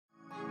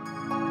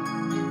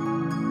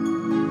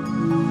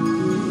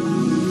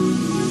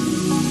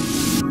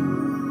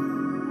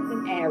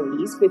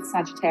with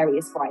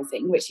Sagittarius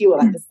rising, which you will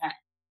understand.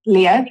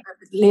 Leo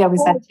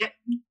was that.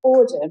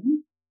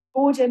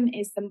 Boredom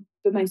is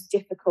the most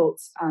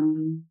difficult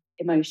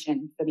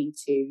emotion for me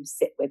to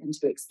sit with and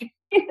to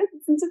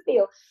experience and to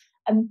feel.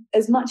 And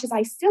as much as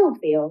I still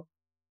feel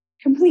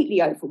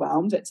completely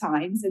overwhelmed at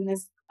times, and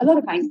there's a lot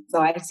of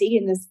anxiety,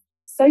 and there's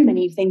so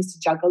many things to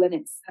juggle,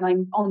 and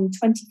I'm on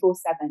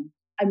 24/7.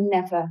 I'm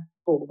never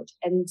bored,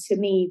 and to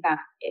me that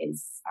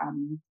is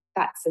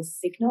that's a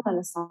signal and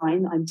a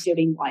sign that I'm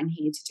doing what I'm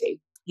here to do.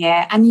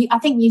 Yeah, and I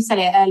think you said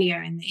it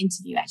earlier in the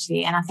interview,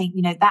 actually, and I think,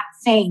 you know, that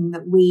thing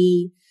that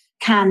we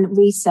can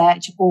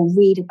research or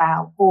read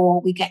about, or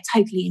we get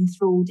totally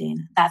enthralled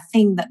in, that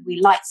thing that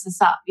lights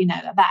us up, you know,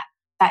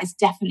 that is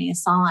definitely a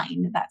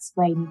sign that that's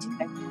where you need to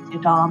go to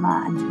your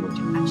Dharma and to what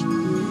you're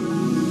actually doing.